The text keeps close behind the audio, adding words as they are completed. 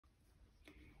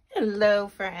Hello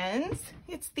friends,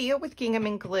 it's Thea with Gingham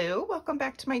and Glue. Welcome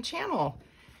back to my channel.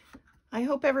 I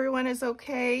hope everyone is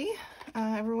okay.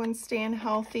 Everyone's staying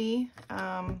healthy.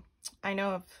 I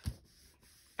know of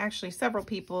actually several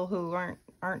people who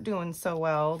aren't doing so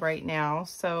well right now.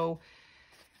 So,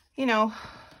 you know,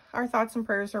 our thoughts and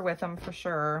prayers are with them for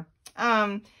sure.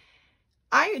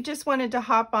 I just wanted to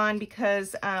hop on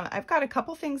because I've got a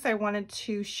couple things I wanted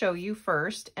to show you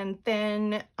first, and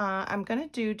then I'm going to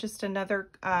do just another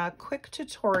quick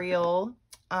tutorial,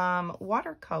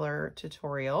 watercolor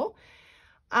tutorial.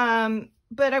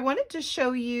 But I wanted to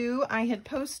show you, I had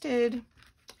posted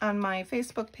on my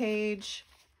Facebook page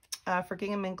for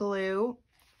Gingham and Glue,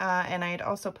 and I had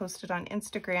also posted on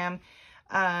Instagram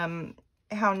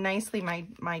how nicely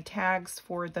my tags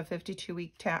for the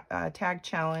 52-week tag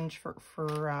challenge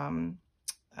for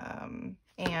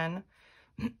Anne,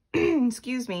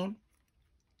 excuse me,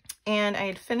 and I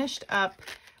had finished up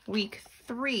week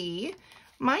 3.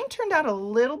 Mine turned out a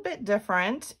little bit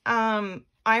different.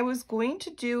 I was going to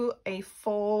do a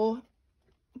full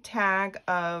tag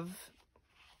of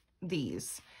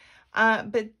these,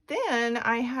 but then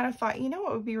I had a thought, you know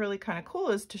what would be really kind of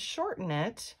cool is to shorten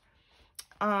it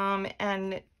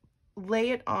and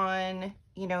lay it on,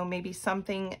 you know, maybe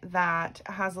something that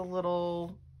has a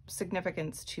little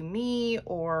significance to me,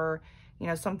 or, you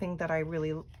know, something that I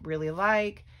really, really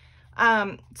like.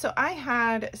 So I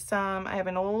have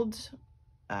an old,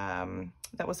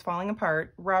 that was falling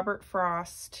apart, Robert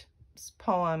Frost's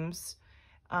poems.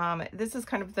 This is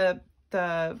kind of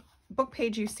the book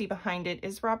page you see behind it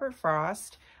is Robert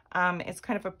Frost. It's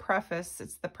kind of a preface.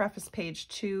 It's the preface page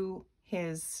to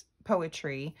his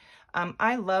poetry.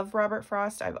 I love Robert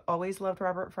Frost. I've always loved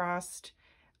Robert Frost.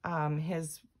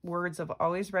 His words have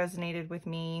always resonated with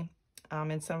me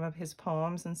in some of his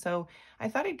poems. And so I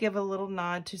thought I'd give a little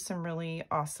nod to some really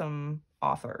awesome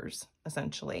authors,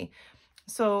 essentially.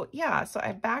 So yeah, so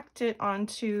I backed it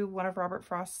onto one of Robert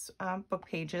Frost's book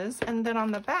pages. And then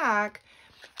on the back,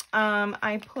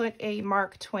 I put a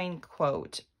Mark Twain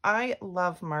quote. I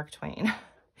love Mark Twain.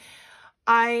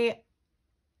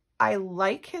 I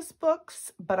like his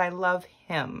books, but I love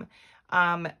him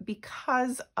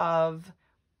because of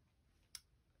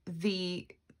the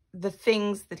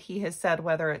things that he has said,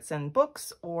 whether it's in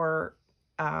books or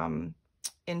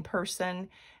in person.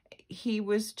 He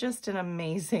was just an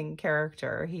amazing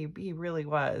character. He really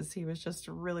was. He was just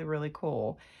really, really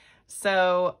cool.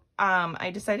 So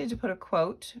I decided to put a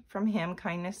quote from him.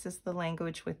 Kindness is the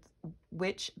language with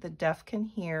which the deaf can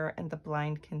hear and the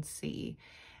blind can see.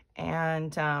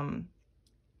 And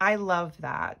I love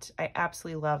that. I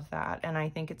absolutely love that. And I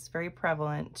think it's very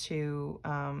prevalent to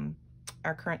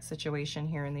our current situation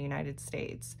here in the United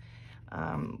States.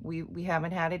 We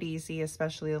haven't had it easy,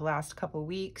 especially the last couple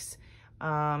weeks.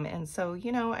 And so,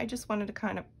 you know, I just wanted to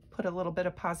kind of put a little bit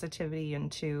of positivity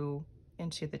into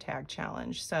the tag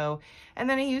challenge. So, and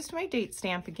then I used my date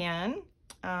stamp again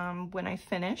when I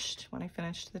finished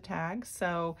the tag.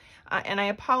 So, and I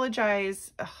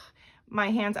apologize. My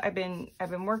hands, I've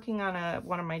been working on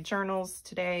one of my journals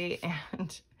today,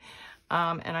 and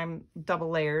I'm double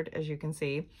layered, as you can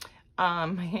see.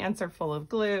 My hands are full of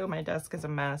glue. My desk is a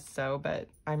mess, so, but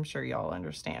I'm sure y'all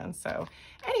understand. So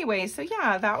anyway, so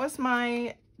yeah, that was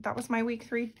my week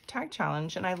 3 tag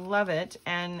challenge, and I love it.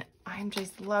 And I'm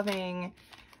just loving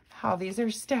how these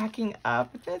are stacking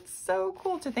up. It's so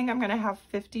cool to think I'm going to have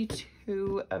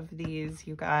 52 of these,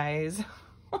 you guys.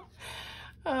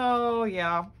 Oh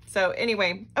yeah. So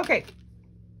anyway, okay.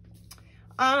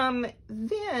 Well,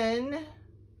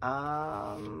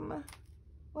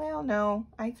 no,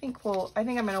 I think I'm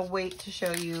going to wait to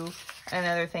show you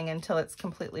another thing until it's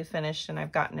completely finished and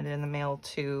I've gotten it in the mail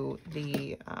to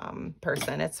the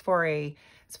person. It's for a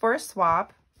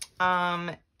swap.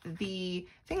 The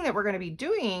thing that we're going to be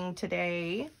doing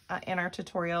today in our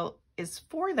tutorial is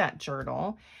for that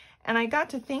journal. And I got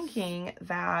to thinking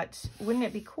that wouldn't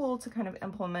it be cool to kind of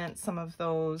implement some of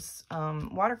those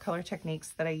watercolor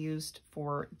techniques that I used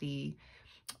for the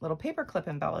little paperclip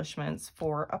embellishments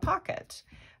for a pocket.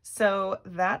 So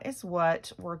that is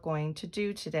what we're going to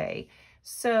do today.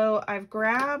 So I've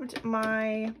grabbed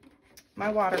my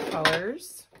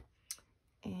watercolors,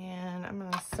 and I'm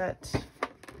going to set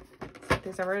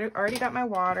these. I've already got my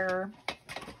water.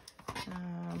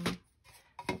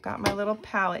 I've got my little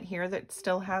palette here that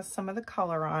still has some of the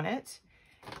color on it.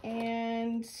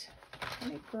 And let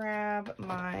me grab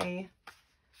my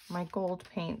gold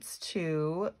paints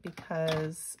too,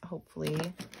 because hopefully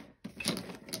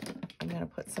I'm going to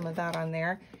put some of that on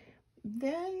there.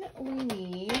 Then we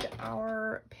need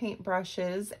our paint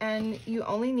brushes, and you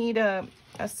only need a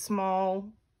small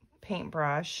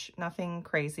paintbrush, nothing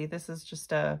crazy. This is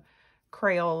just a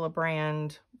Crayola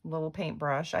brand little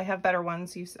paintbrush. I have better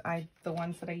ones. The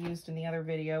ones that I used in the other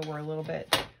video were a little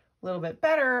bit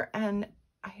better, and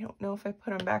I don't know if I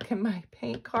put them back in my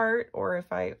paint cart or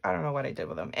if I don't know what I did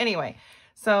with them. Anyway,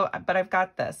 so, but I've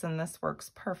got this, and this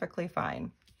works perfectly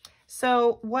fine.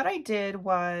 So what I did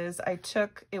was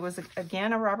it was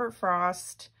again a Robert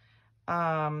Frost,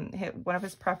 hit one of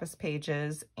his preface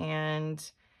pages,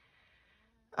 and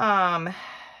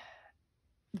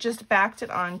just backed it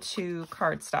onto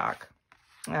cardstock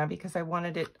because I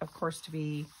wanted it, of course, to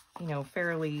be, you know,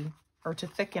 to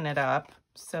thicken it up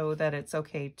so that it's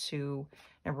okay to,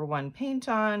 number one, paint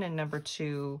on, and number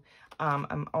two,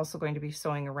 I'm also going to be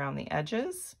sewing around the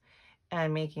edges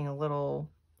and making a little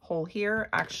hole here.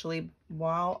 Actually,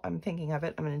 while I'm thinking of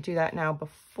it, I'm going to do that now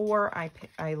before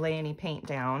I lay any paint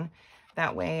down.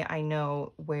 That way I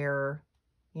know where,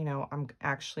 you know, I'm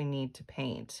actually need to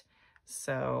paint.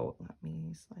 So let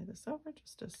me slide this over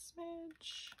just a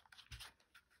smidge.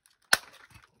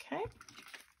 Okay.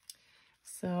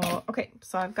 So, okay,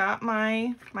 so I've got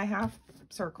my half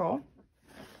circle,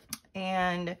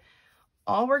 and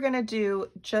all we're going to do,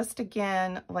 just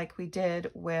again, like we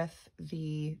did with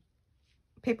the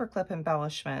paperclip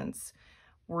embellishments,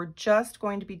 we're just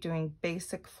going to be doing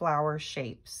basic flower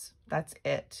shapes. That's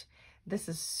it. This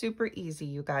is super easy,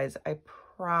 you guys, I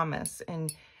promise.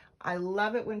 And I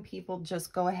love it when people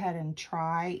just go ahead and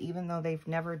try, even though they've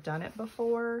never done it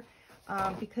before,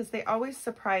 because they always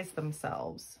surprise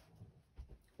themselves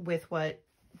with what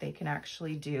they can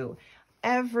actually do.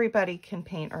 Everybody can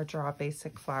paint or draw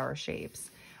basic flower shapes.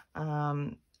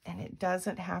 And it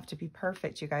doesn't have to be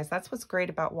perfect, you guys. That's what's great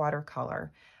about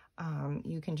watercolor.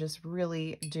 You can just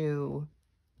really do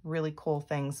really cool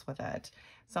things with it.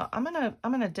 So I'm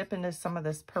gonna dip into some of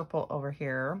this purple over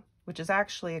here, which is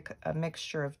actually a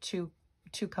mixture of two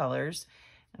colors.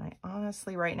 And I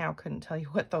honestly right now couldn't tell you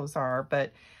what those are,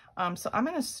 but so I'm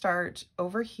gonna start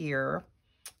over here.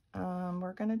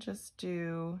 We're gonna just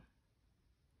do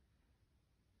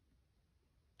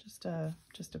just a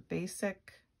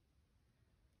basic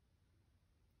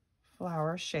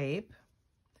flower shape.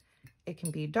 It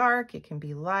can be dark, it can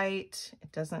be light.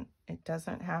 It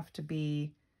doesn't have to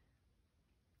be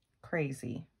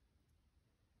crazy.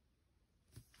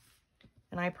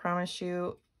 And I promise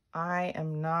you, I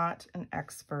am not an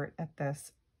expert at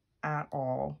this at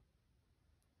all.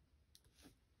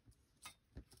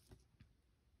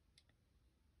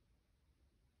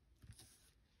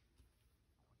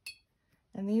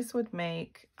 And these would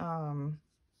make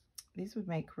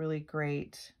really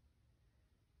great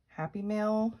Happy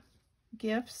Mail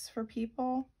gifts for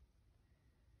people.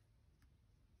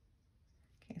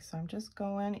 Okay, so I'm just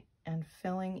going and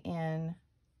filling in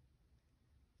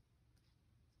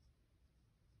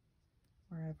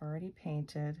where I've already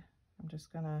painted. I'm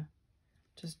just gonna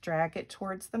drag it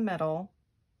towards the middle.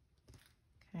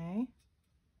 Okay, I'm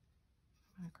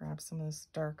gonna grab some of this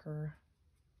darker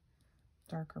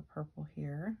purple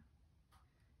here,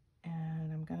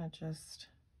 and I'm gonna just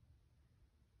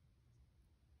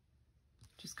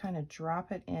kind of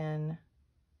drop it in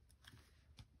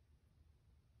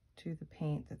to the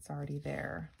paint that's already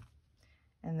there.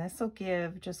 And this will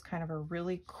give just kind of a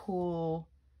really cool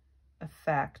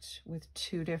effect with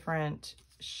two different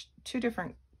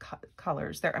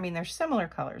colors. I mean, they're similar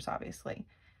colors, obviously,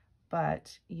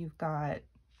 but you've got,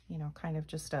 you know, kind of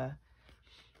just a,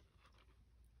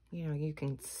 you know, you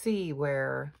can see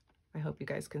where, I hope you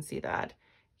guys can see that,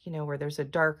 you know, where there's a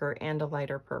darker and a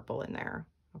lighter purple in there.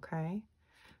 Okay.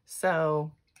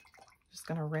 So just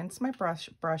going to rinse my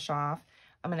brush off.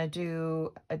 I'm going to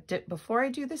do a dip before I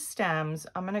do the stems.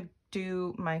 I'm going to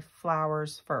do my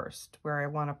flowers first, where I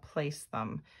want to place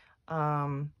them.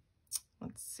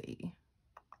 Let's see.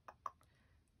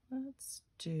 Let's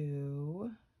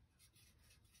do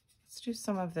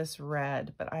some of this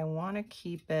red, but I want to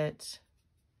keep it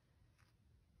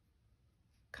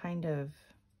kind of,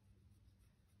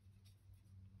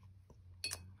 I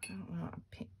don't know,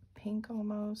 pink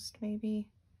almost, maybe.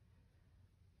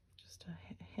 Just a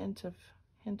hint of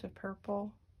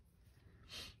purple.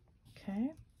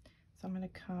 Okay, so I'm going to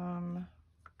come,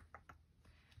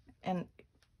 and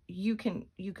you can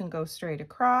go straight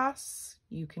across.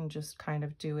 You can just kind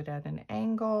of do it at an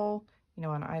angle, you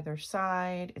know, on either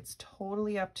side. It's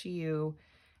totally up to you.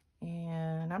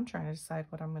 And I'm trying to decide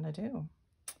what I'm going to do.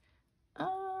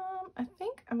 I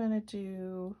think I'm going to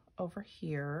do over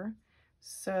here.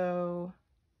 So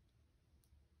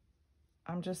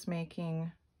I'm just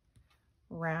making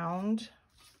roundish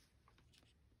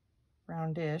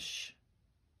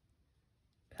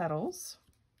petals.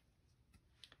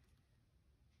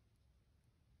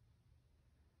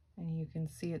 And you can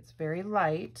see it's very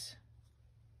light.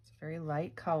 It's a very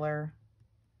light color.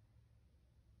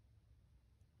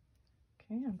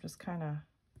 Okay, I'm just kind of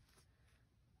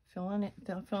filling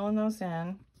those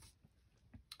in.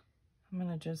 I'm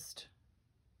gonna just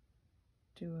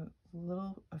do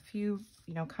a few,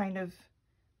 you know, kind of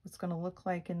what's gonna look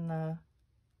like in the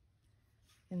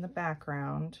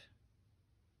background.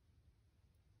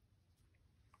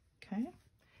 Okay,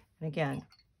 and again,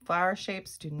 flower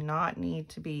shapes do not need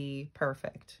to be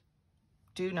perfect.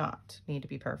 Do not need to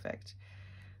be perfect.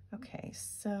 Okay,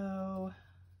 so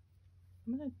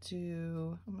I'm gonna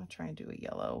try and do a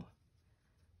yellow,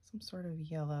 some sort of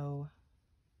yellow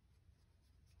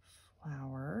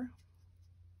flower.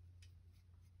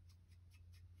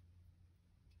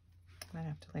 Might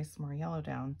have to lay some more yellow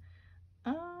down.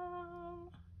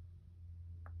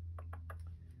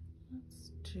 Let's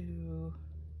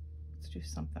do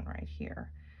something right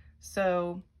here.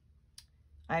 So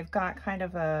I've got kind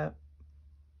of a,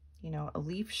 you know, a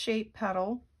leaf-shaped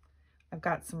petal. I've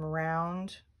got some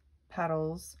round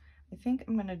petals. I think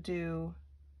I'm gonna do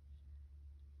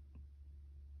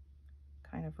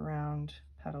kind of round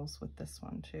petals with this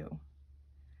one too.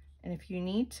 And if you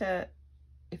need to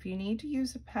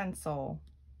use a pencil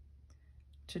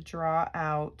to draw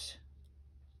out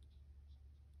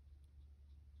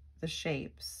the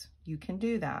shapes, you can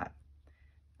do that.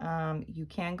 You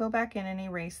can go back in and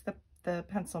erase the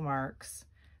pencil marks.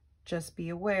 Just be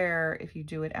aware, if you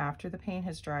do it after the paint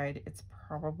has dried, it's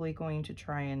probably going to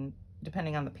try and,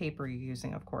 depending on the paper you're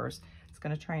using, of course, it's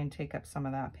going to try and take up some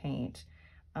of that paint.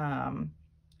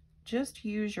 Just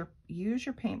use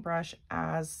your paintbrush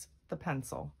as the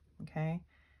pencil, okay?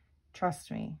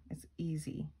 Trust me, it's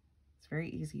easy. It's very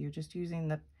easy. You're just using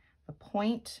the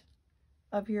point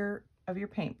of your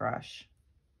paintbrush,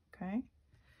 okay?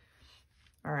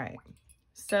 All right,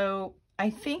 so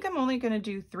I think I'm only going to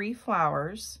do 3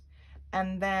 flowers,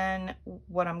 and then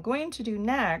what I'm going to do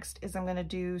next is I'm going to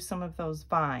do some of those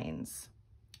vines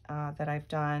that I've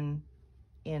done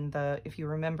in the, if you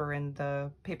remember, in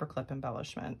the paperclip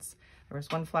embellishments. There was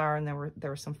one flower and there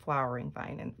were some flowering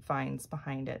vines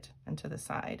behind it and to the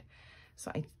side. So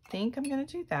I think I'm going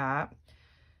to do that.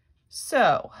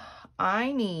 So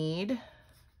I need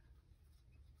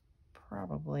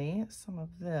probably some of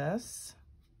this.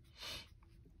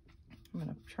 I'm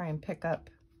going to try and pick up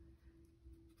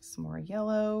some more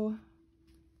yellow.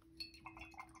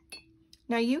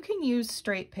 Now you can use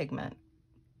straight pigment.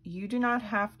 You do not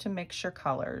have to mix your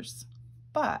colors,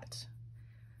 but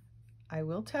I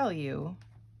will tell you,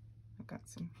 I've got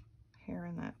some hair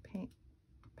in that paint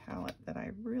palette that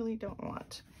I really don't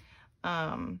want.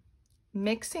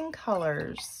 Mixing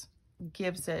colors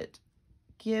gives the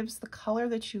color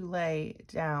that you lay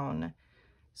down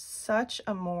such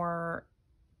a more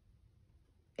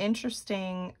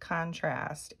interesting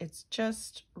contrast. It's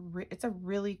just, it's a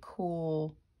really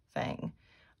cool thing.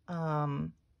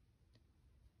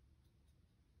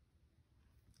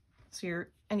 So you're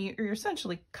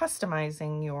essentially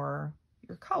customizing your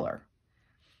color.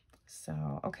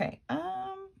 So, okay.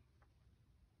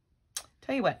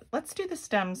 Tell you what, let's do the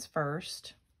stems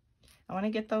first. I want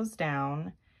to get those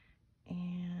down,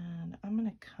 and I'm going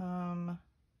to come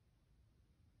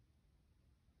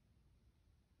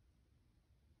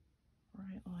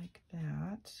right like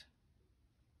that.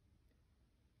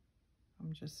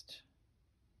 I'm just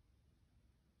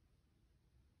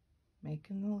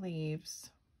making the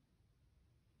leaves.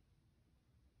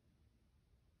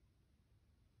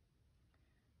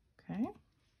 Okay.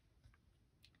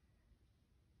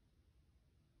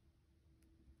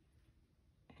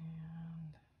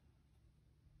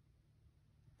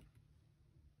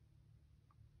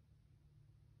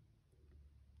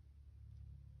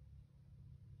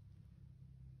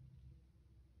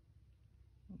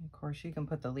 And of course, you can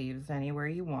put the leaves anywhere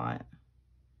you want.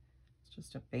 It's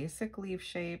just a basic leaf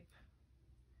shape.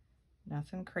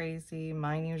 Nothing crazy.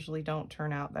 Mine usually don't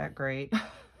turn out that great.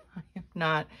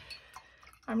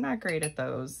 I'm not great at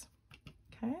those.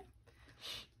 Okay.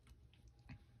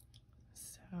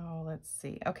 So let's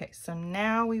see. Okay, so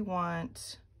now I'm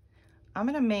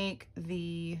going to make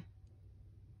the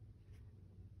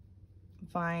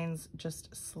vines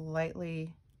just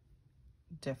slightly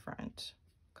different.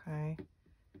 Okay.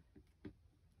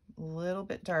 A little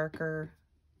bit darker.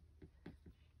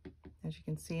 As you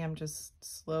can see, I'm just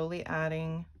slowly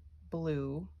adding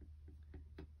blue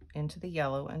into the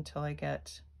yellow until I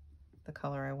get the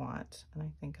color I want. And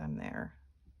I think I'm there.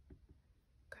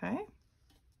 Okay.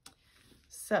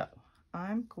 So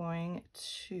I'm going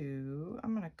to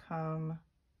come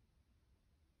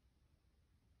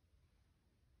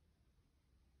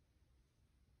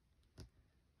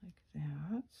like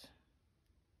that.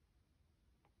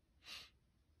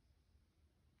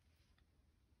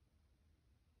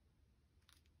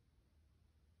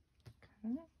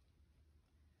 Okay.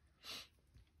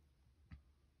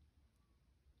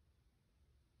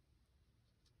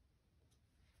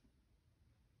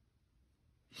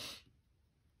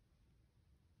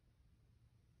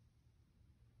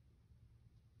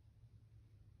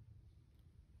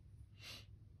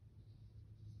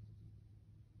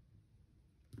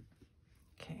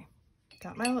 Okay,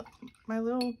 got my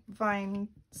little vine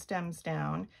stems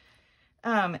down.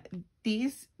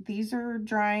 These are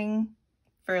drying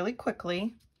fairly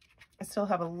quickly. I still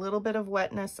have a little bit of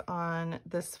wetness on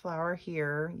this flower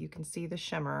here. You can see the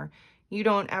shimmer. You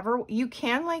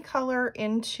can lay color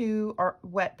into our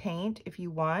wet paint if you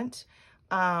want.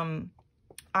 I'm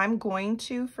going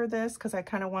to for this because I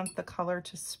kind of want the color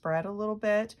to spread a little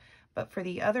bit, but for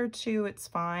the other two, it's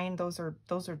fine. Those are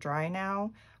dry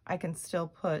now. I can still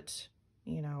put,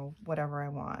 you know, whatever I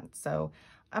want. So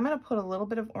I'm going to put a little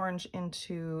bit of orange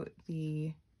into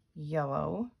the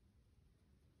yellow.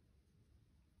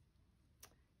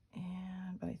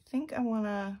 But I think I want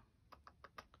to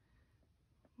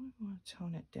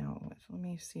tone it down with. Let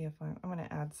me see if I'm going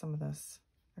to add some of this.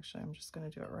 Actually, I'm just going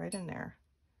to do it right in there.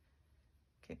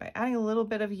 Okay, by adding a little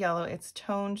bit of yellow, it's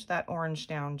toned that orange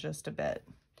down just a bit,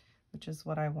 which is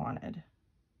what I wanted.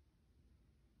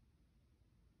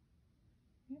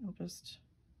 I'm just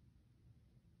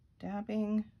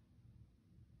dabbing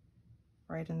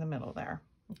right in the middle there.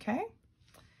 Okay,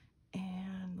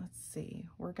 and let's see,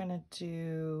 we're going to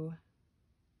do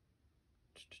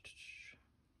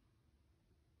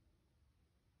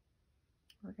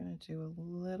a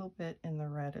little bit in the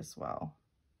red as well.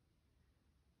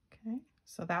 Okay,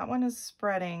 so that one is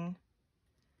spreading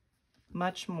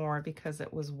much more because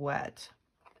it was wet.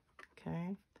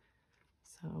 Okay,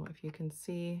 so if you can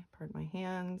see, pardon my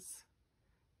hands,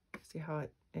 see how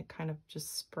it kind of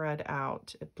just spread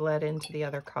out. It bled into the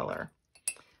other color.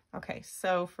 Okay,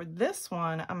 so for this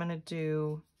one, I'm gonna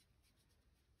do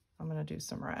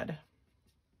some red.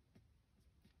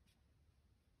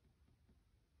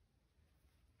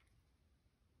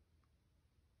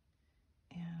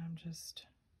 And I'm just,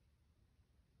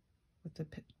 with the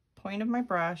point of my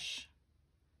brush,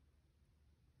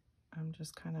 I'm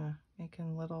just kind of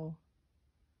making little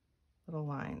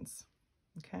lines.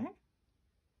 Okay.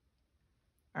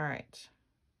 All right.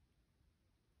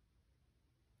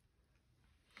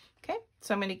 Okay,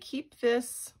 so I'm going to keep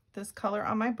this color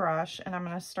on my brush, and I'm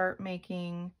going to start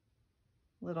making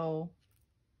little,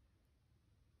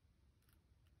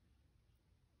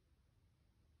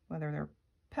 whether they're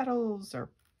petals or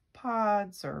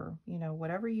pods or, you know,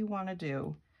 whatever you want to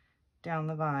do down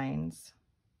the vines.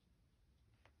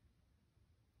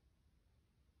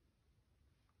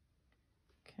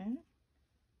 Okay.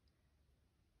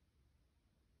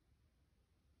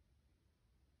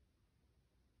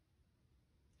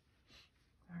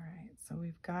 All right, so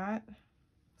we've got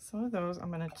some of those. I'm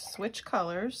going to switch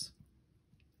colors.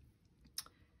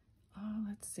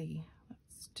 Let's see.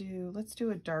 Let's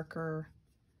do a darker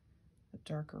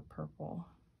purple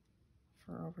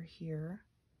for over here.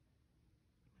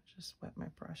 Just wet my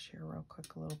brush here real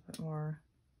quick a little bit more.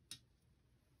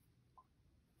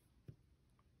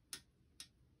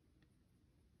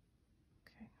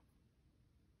 Okay.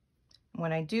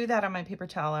 When I do that on my paper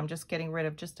towel, I'm just getting rid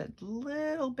of just a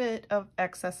little bit of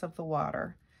excess of the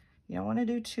water. You don't want to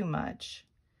do too much.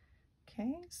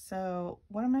 Okay, so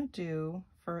what I'm going to do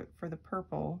for the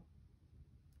purple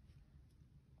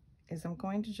is I'm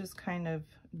going to just kind of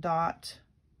dot,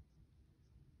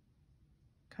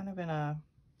 kind of in a,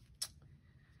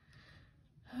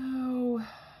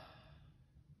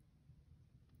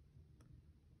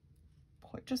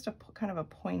 just a kind of a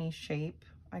pointy shape,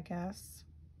 I guess,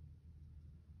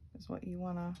 is what you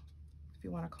want to, if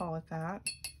you want to call it that.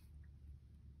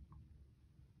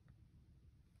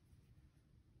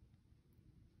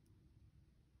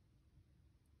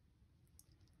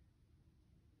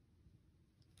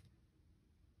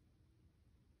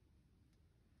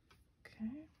 Okay,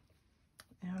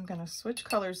 and I'm going to switch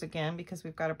colors again because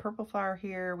we've got a purple flower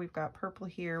here, we've got purple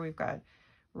here, we've got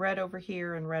red over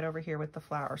here and red over here with the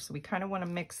flower. So we kind of want to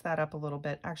mix that up a little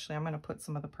bit. Actually, I'm going to put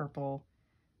some of the purple,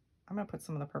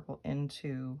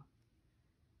 into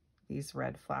these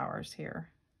red flowers here.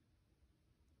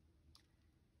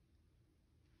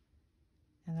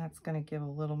 And that's going to give a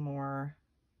little more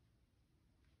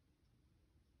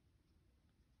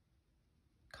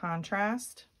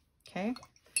contrast. Okay,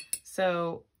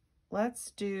 so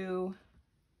let's do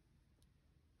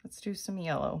some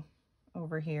yellow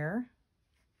over here.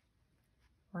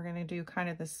 We're going to do kind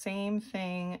of the same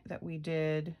thing that we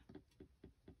did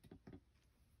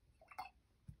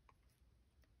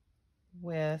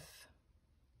with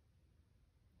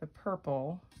the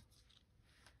purple.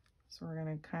 So we're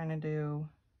going to kind of do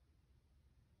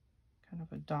kind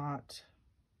of a dotted,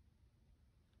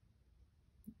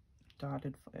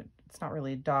 it's not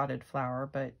really a dotted flower,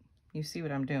 but you see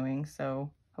what I'm doing.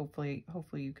 So hopefully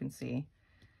you can see.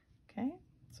 Okay,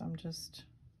 so I'm just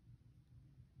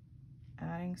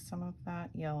adding some of that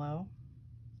yellow.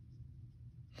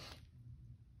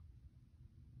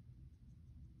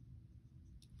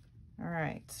 All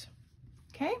right.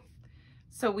 Okay,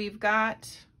 so we've got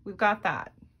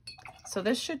that. So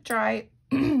this should dry,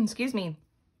 excuse me,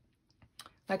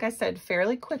 like I said,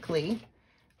 fairly quickly.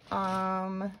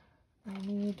 I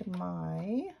need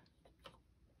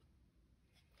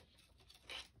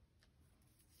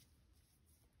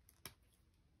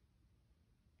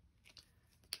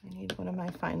one of my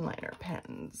fine liner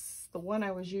pens. The one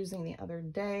I was using the other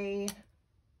day.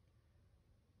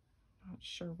 Not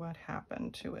sure what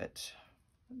happened to it.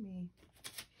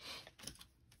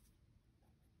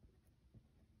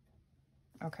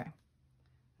 Okay.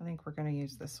 I think we're going to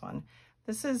use this one.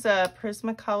 This is a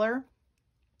Prismacolor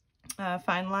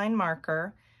fine line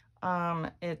marker.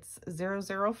 It's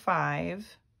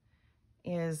 005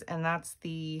 and that's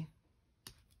the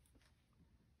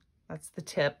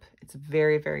tip. It's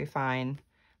very, very fine.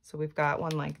 So we've got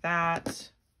one like that.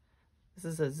 This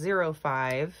is a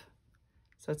 05,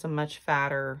 so it's a much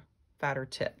fatter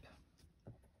tip.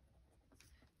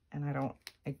 And I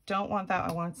don't want that.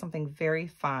 I want something very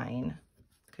fine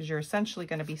because you're essentially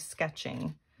going to be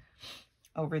sketching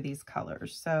over these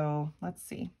colors. So let's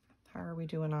see. How are we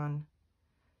doing on?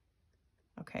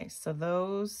 Okay, so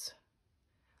those,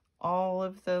 all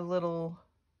of the little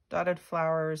dotted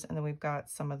flowers, and then we've got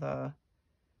some of the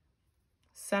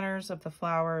centers of the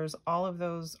flowers. All of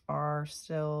those are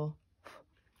still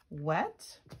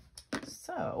wet.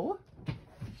 So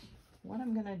what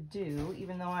I'm gonna do,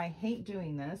 even though I hate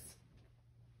doing this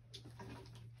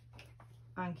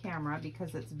on camera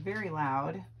because it's very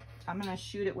loud, I'm gonna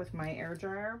shoot it with my air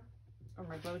dryer or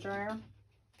my blow dryer.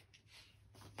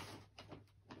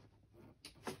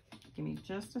 Give me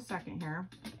just a second here.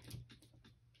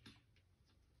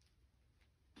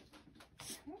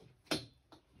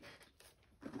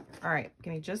 All right,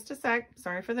 give me just a sec.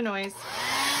 Sorry for the noise.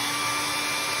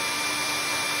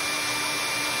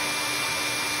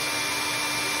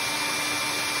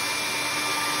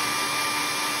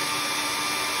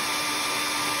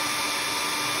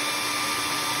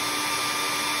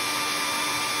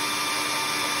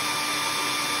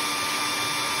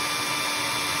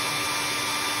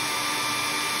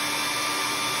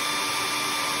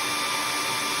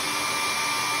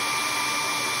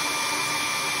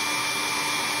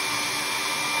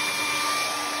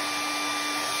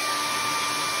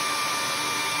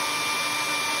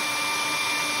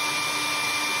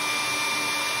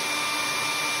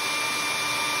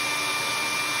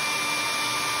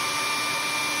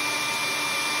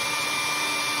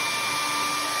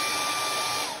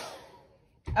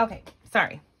 Okay,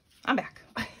 sorry, I'm back.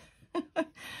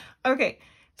 Okay,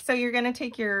 so you're gonna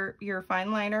take your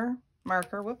fine liner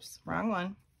marker, whoops, wrong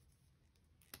one.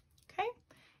 Okay,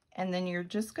 and then you're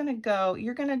just gonna go,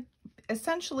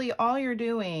 essentially all you're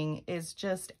doing is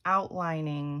just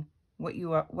outlining what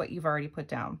you've already put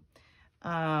down.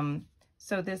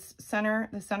 So the center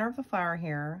of the flower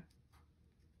here,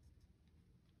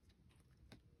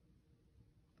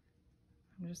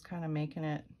 I'm just kind of making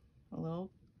it a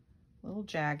little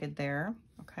jagged there,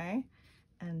 okay?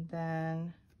 And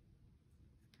then,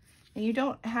 and you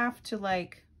don't have to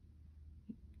like,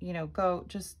 go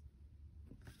just,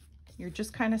 you're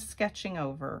just kind of sketching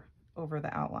over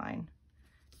the outline.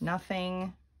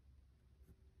 Nothing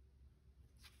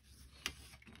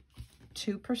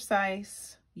too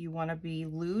precise. You want to be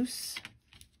loose.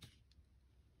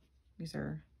 These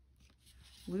are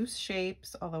loose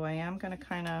shapes, although I am going to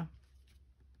kind of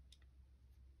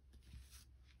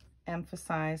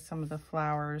emphasize some of the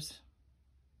flowers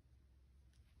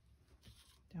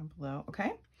down below.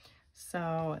 Okay,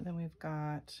 so then we've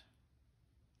got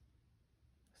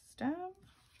the stem.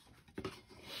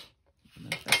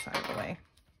 Move this out of the way.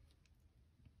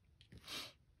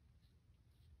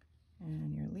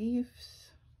 And your leaves.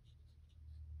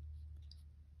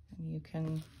 And you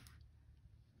can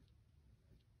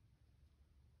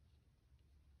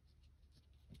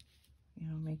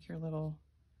make your little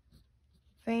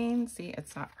vein. See,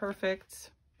 it's not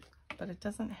perfect, but it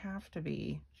doesn't have to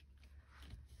be.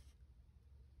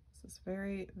 This is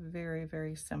very, very,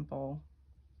 very simple.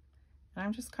 And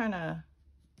I'm just kind of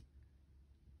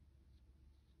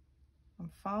I'm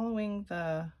following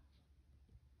the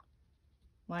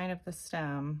line of the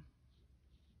stem,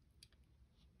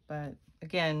 but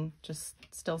again, just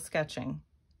still sketching.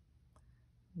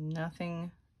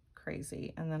 Nothing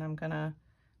crazy. And then I'm gonna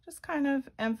just kind of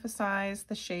emphasize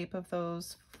the shape of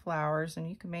those flowers, and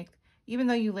you can make, even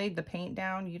though you laid the paint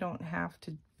down, you don't have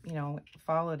to, you know,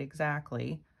 follow it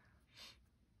exactly.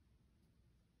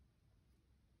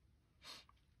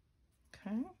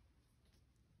 Okay.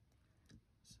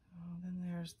 So then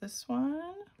there's this one.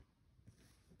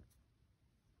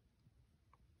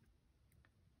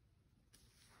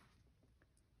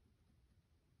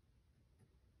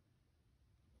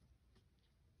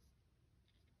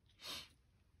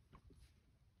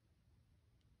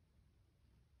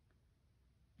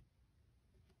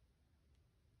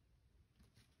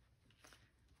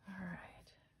 All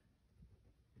right.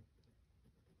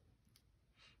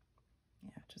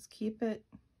 Yeah, just keep it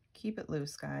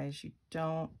loose, guys. You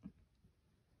don't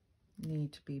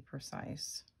need to be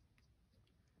precise.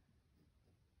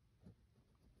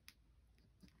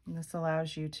 And this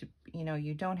allows you to, you know,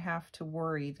 you don't have to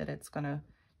worry that it's gonna,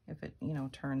 if it, you know,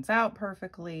 turns out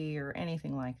perfectly or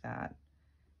anything like that.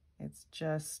 It's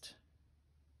just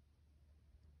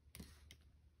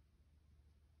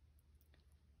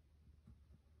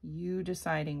you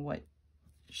deciding what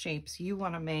shapes you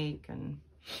want to make and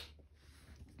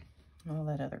all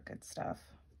that other good stuff.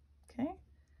 Okay,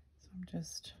 so I'm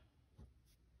just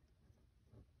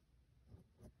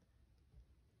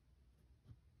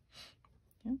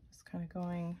kind of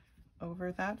going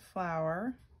over that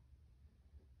flower.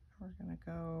 We're gonna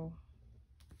go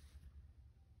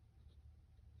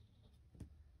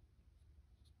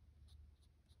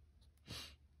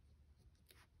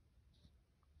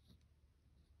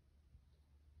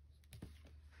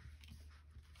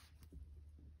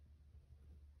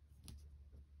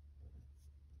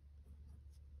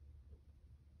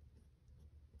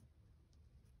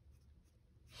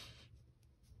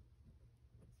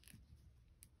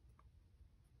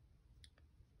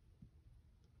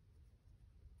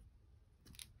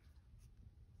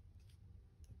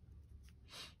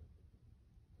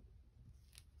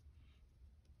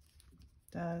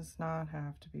does not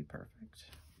have to be perfect.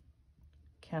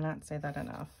 Cannot say that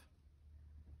enough.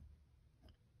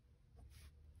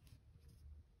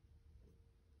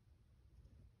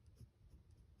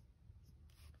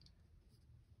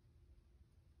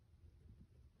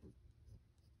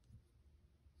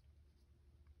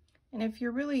 And if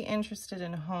you're really interested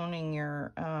in honing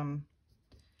your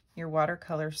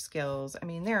watercolor skills, I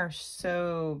mean, there are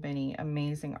so many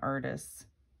amazing artists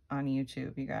on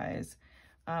YouTube, you guys.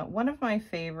 One of my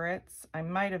favorites, I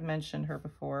might have mentioned her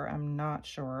before, I'm not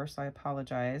sure, so I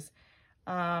apologize,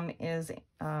 is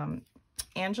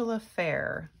Angela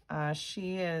Fair.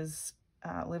 She is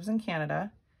lives in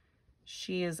Canada.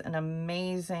 She is an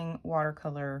amazing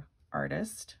watercolor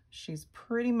artist. She's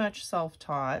pretty much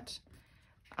self-taught.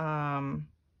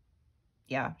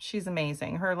 Yeah, she's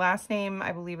amazing. Her last name,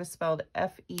 I believe, is spelled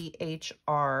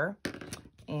F-E-H-R.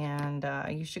 And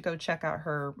you should go check out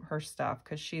her stuff,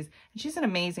 because she's an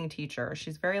amazing teacher.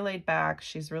 She's very laid back.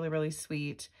 She's really, really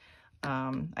sweet.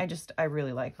 I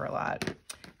really like her a lot.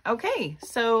 Okay,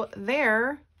 so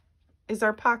there is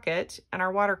our pocket and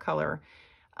our watercolor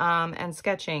and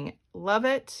sketching. Love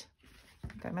it. I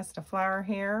think I missed a flower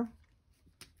here.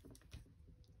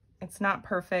 It's not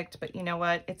perfect, but you know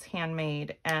what? It's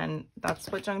handmade, and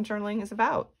that's what junk journaling is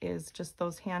about, is just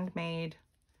those handmade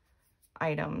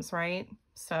items, right?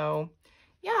 So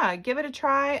yeah, give it a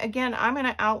try. Again, I'm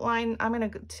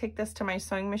going to take this to my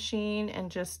sewing machine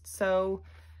and just sew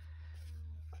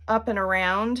up and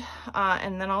around,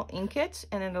 and then I'll ink it,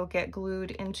 and it'll get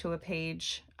glued into a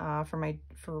page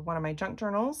for one of my junk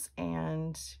journals.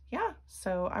 And yeah,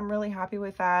 so I'm really happy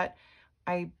with that.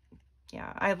 I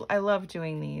love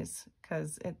doing these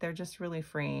because they're just really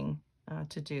freeing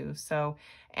to do. So,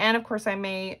 and of course I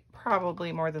may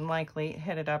probably more than likely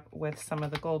hit it up with some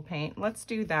of the gold paint. Let's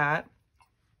do that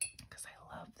because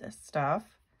I love this stuff.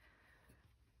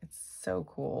 It's so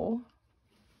cool.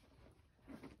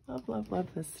 Love, love, love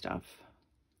this stuff.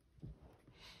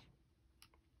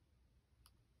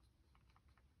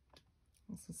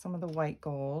 This is some of the white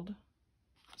gold.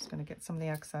 Just going to get some of the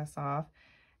excess off.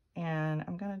 And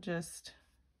I'm going to just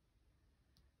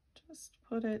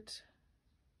put it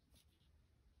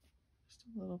just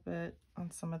a little bit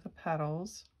on some of the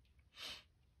petals.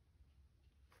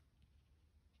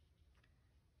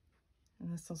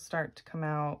 And this will start to come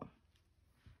out,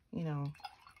 you know,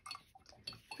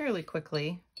 fairly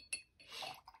quickly.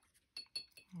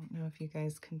 I don't know if you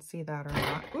guys can see that or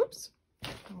not. Oops,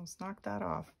 almost knocked that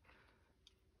off.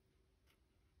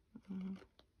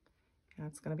 Yeah,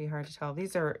 it's going to be hard to tell.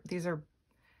 These are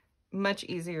much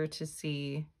easier to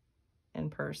see in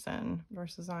person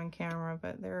versus on camera,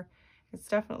 but it's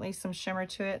definitely some shimmer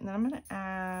to it. And then I'm going to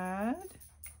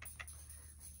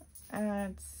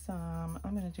add some,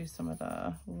 I'm going to do some of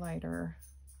the lighter.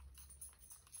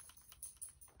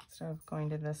 Instead of going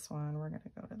to this one, we're going to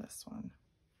go to this one.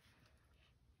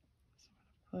 So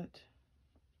I'm going to put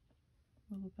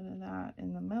a little bit of that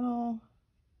in the middle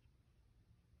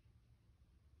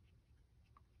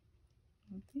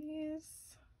of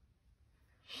these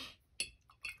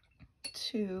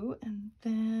two, and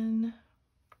then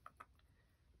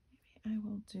maybe I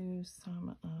will do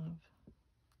some of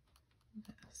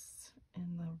this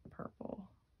in the purple.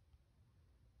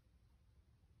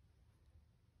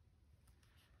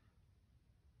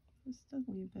 Just a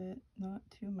wee bit, not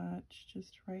too much,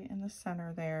 just right in the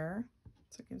center there.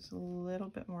 So it gives a little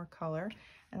bit more color.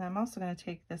 And I'm also going to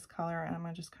take this color and I'm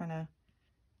going to just kind of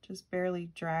just barely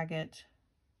drag it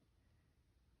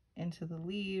into the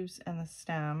leaves and the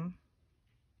stem.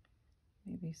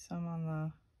 Maybe some on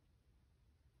the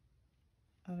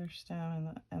other stem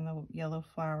and the yellow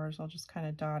flowers. I'll just kind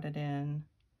of dot it in.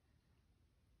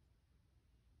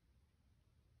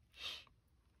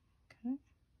 Okay.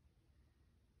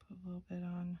 Put a little bit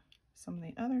on some of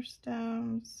the other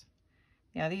stems.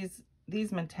 Yeah,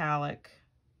 these metallic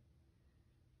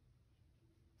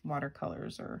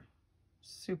watercolors are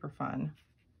super fun.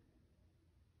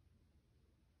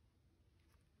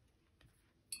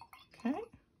 Okay.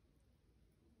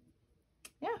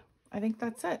 Yeah, I think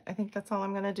that's it. I think that's all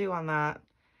I'm going to do on that.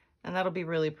 And that'll be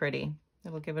really pretty.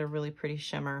 It'll give it a really pretty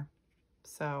shimmer.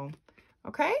 So,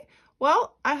 okay.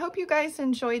 Well, I hope you guys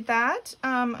enjoyed that.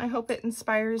 I hope it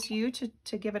inspires you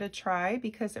to give it a try,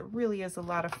 because it really is a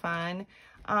lot of fun.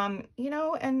 You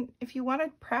know, and if you want to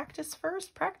practice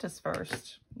first,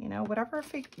 you know, whatever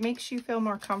makes you feel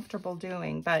more comfortable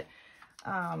doing. But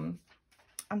I'm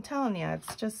telling you,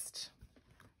 it's just,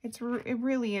 it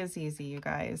really is easy, you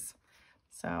guys.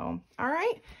 So, all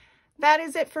right. That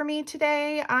is it for me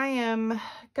today. I am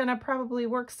gonna probably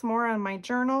work some more on my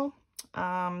journal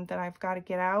that I've got to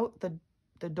get out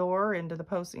the door into the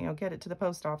post, you know, get it to the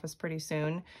post office pretty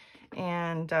soon.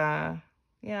 And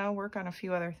yeah, work on a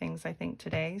few other things I think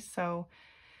today. So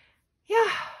yeah,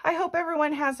 I hope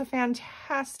everyone has a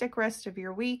fantastic rest of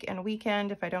your week and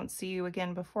weekend if I don't see you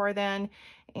again before then.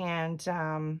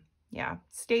 And yeah,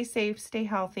 stay safe, stay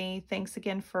healthy. Thanks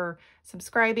again for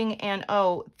subscribing. And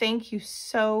oh, thank you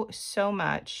so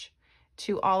much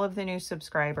to all of the new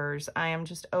subscribers. I am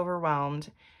just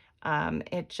overwhelmed.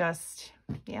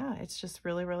 It's just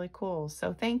really cool.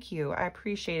 So thank you. I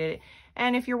appreciate it.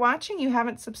 And if you're watching, you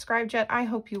haven't subscribed yet, I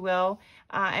hope you will.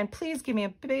 And please give me a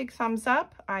big thumbs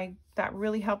up. That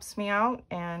really helps me out.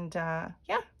 And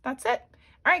yeah, that's it.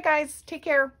 All right, guys, take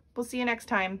care. We'll see you next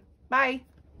time. Bye.